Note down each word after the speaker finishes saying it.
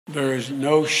There is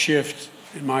no shift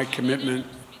in my commitment,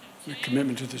 the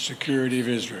commitment to the security of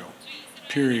Israel,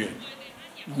 period.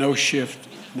 No shift,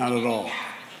 not at all.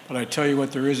 But I tell you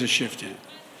what there is a shift in.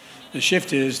 The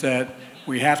shift is that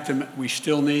we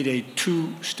still need a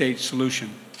two-state solution.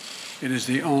 It is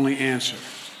the only answer,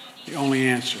 the only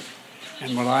answer.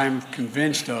 And what I'm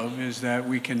convinced of is that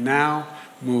we can now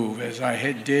move, as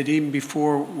I did even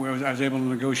before I was able to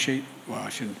negotiate,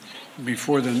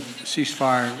 before the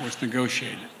ceasefire was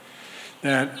negotiated,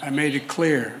 that I made it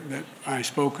clear that I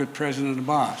spoke with President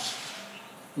Abbas.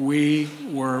 We're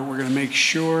going to make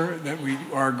sure that we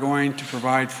are going to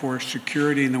provide for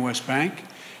security in the West Bank,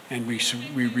 and we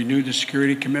renewed the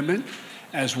security commitment,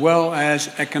 as well as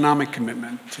economic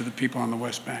commitment to the people on the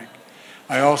West Bank.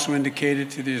 I also indicated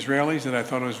to the Israelis that I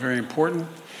thought it was very important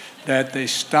that they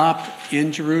stop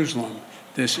in Jerusalem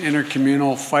this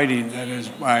intercommunal fighting that is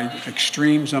by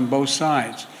extremes on both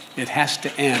sides. It has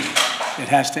to end. It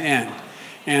has to end.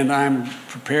 And I'm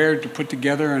prepared to put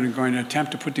together, and I'm going to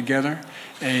attempt to put together,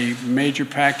 a major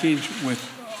package with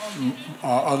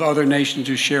other nations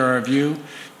who share our view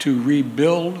to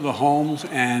rebuild the homes,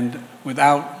 and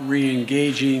without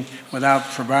re-engaging, without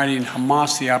providing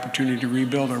Hamas the opportunity to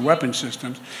rebuild their weapon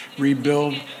systems,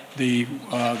 rebuild the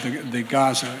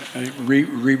Gaza,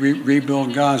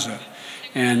 rebuild Gaza.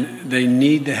 And they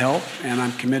need the help, and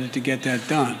I'm committed to get that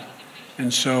done.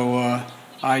 And so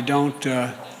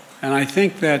and I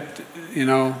think that,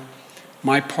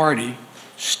 my party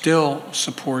still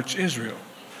supports Israel.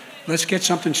 Let's get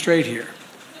something straight here.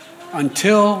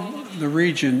 Until the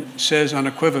region says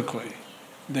unequivocally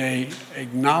they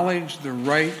acknowledge the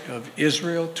right of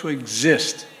Israel to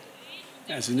exist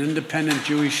as an independent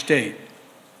Jewish state,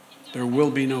 there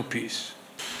will be no peace.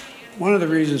 One of the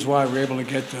reasons why we're able to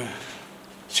get the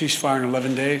ceasefire in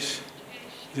 11 days,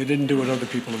 they didn't do what other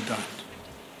people have done.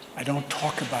 I don't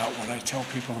talk about what I tell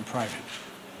people in private.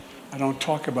 I don't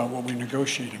talk about what we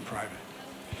negotiate in private.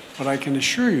 What I can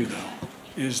assure you, though,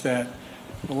 is that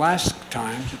the last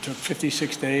times it took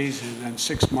 56 days and then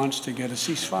 6 months to get a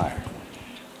ceasefire.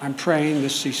 I'm praying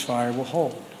this ceasefire will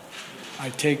hold. I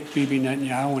take Bibi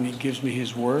Netanyahu when he gives me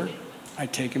his word. I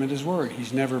take him at his word.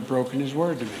 He's never broken his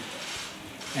word to me.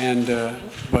 And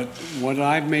but what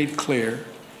I've made clear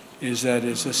is that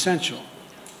it's essential.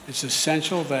 It's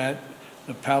essential that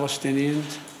the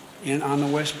Palestinians on the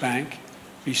West Bank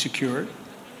be secured,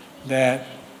 that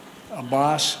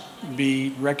Abbas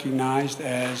be recognized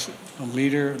as the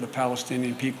leader of the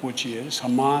Palestinian people, which he is.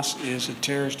 Hamas is a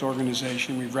terrorist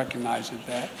organization. We recognize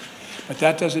that. But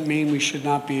that doesn't mean we should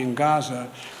not be in Gaza,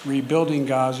 rebuilding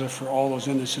Gaza for all those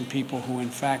innocent people who, in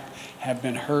fact, have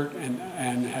been hurt and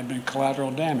have been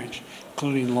collateral damage,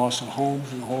 including loss of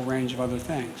homes and a whole range of other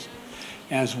things,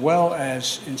 as well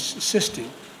as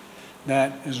insisting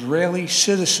that Israeli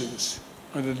citizens,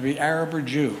 whether they be Arab or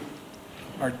Jew,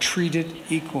 are treated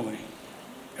equally.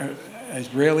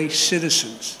 Israeli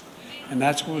citizens, and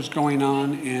that's what was going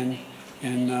on in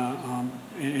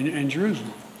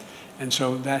Jerusalem, and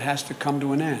so that has to come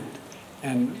to an end.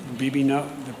 And the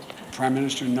Prime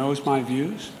Minister knows my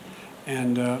views,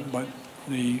 and but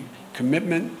the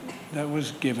commitment that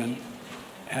was given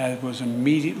was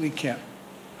immediately kept.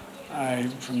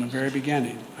 From the very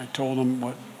beginning, I told him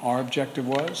what our objective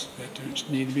was, that there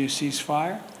needed to be a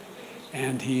ceasefire,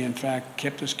 and he, in fact,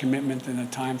 kept his commitment in the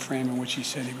time frame in which he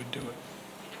said he would do it.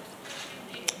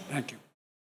 Thank you.